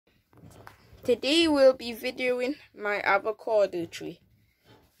Today we'll be videoing my avocado tree.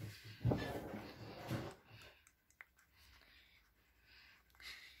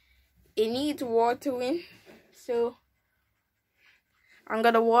 It needs watering, so I'm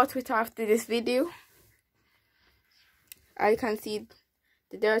gonna water it after this video. I can see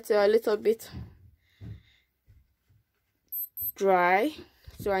the dirt are a little bit dry,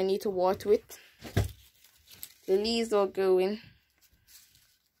 so I need to water it. The leaves are going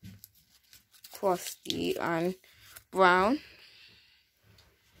crusty and brown,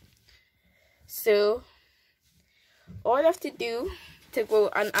 so all I have to do to grow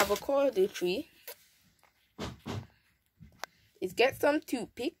an avocado tree is get some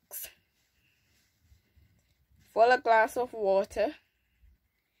toothpicks, fill a glass of water,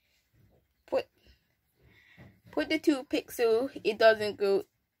 put the toothpick so it doesn't go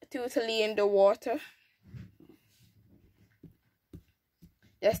totally in the water.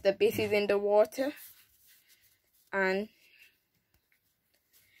 Just the base is in the water, and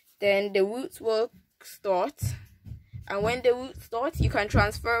then the roots will start. And when the roots start, you can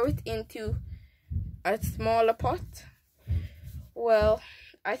transfer it into a smaller pot. Well,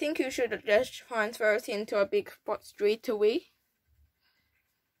 I think you should just transfer it into a big pot straight away.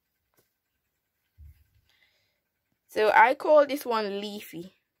 So I call this one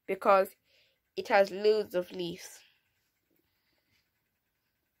leafy because it has loads of leaves.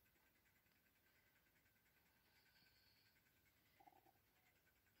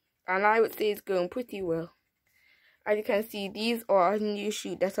 And I would say it's going pretty well. As you can see, these are new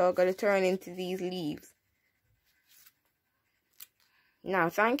shoots that are going to turn into these leaves. Now,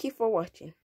 thank you for watching.